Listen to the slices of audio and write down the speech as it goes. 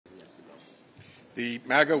The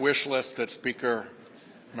MAGA wish list that Speaker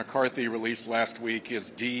McCarthy released last week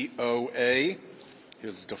is DOA.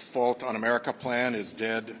 His default on America plan is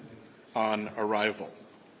dead on arrival.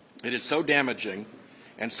 It is so damaging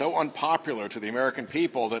and so unpopular to the American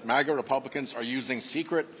people that MAGA Republicans are using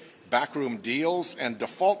secret backroom deals and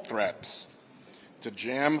default threats to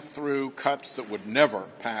jam through cuts that would never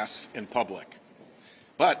pass in public.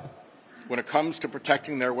 But when it comes to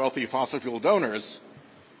protecting their wealthy fossil fuel donors,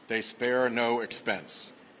 they spare no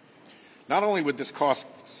expense. Not only would this cost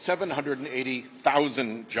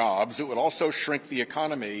 780,000 jobs, it would also shrink the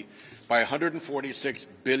economy by $146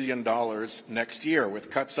 billion next year,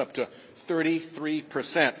 with cuts up to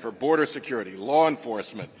 33% for border security, law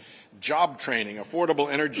enforcement, job training,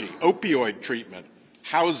 affordable energy, opioid treatment,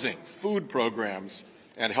 housing, food programs,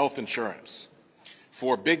 and health insurance.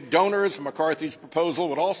 For big donors, McCarthy's proposal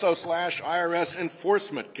would also slash IRS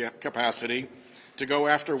enforcement capacity to go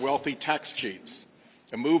after wealthy tax cheats,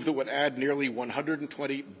 a move that would add nearly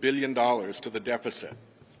 $120 billion to the deficit.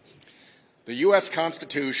 The U.S.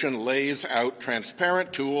 Constitution lays out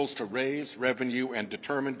transparent tools to raise revenue and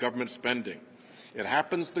determine government spending. It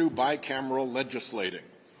happens through bicameral legislating,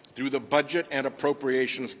 through the budget and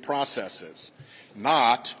appropriations processes,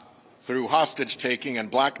 not through hostage-taking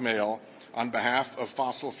and blackmail on behalf of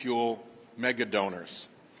fossil fuel mega-donors.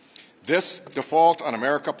 This default on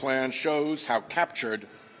America plan shows how captured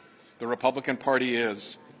the Republican Party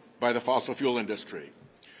is by the fossil fuel industry.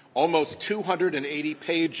 Almost 280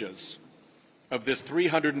 pages of this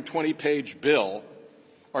 320-page bill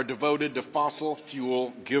are devoted to fossil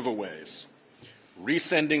fuel giveaways,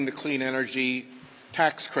 resending the clean energy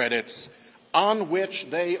tax credits on which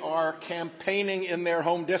they are campaigning in their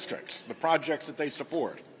home districts, the projects that they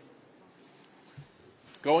support.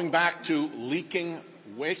 Going back to leaking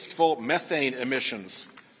wasteful methane emissions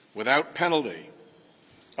without penalty,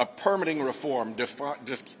 a permitting reform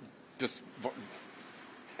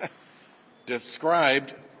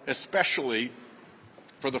described especially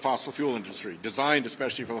for the fossil fuel industry, designed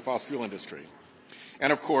especially for the fossil fuel industry.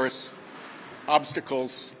 And of course,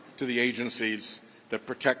 obstacles to the agencies that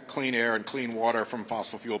protect clean air and clean water from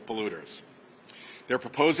fossil fuel polluters. They're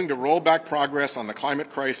proposing to roll back progress on the climate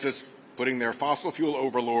crisis, putting their fossil fuel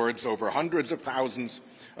overlords over hundreds of thousands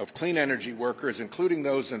of clean energy workers, including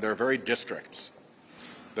those in their very districts.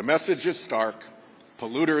 The message is stark: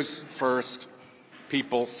 polluters first,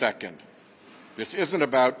 people second. This isn't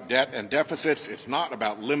about debt and deficits. It's not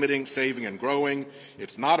about limiting, saving, and growing.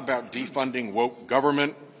 It's not about defunding woke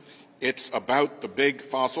government. It's about the big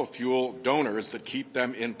fossil fuel donors that keep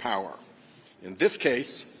them in power. In this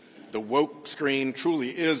case, the woke screen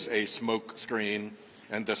truly is a smoke screen,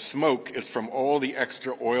 and the smoke is from all the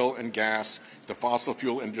extra oil and gas the fossil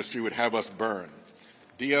fuel industry would have us burn.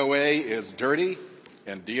 DOA is dirty,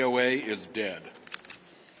 and DOA is dead.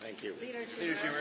 Thank you.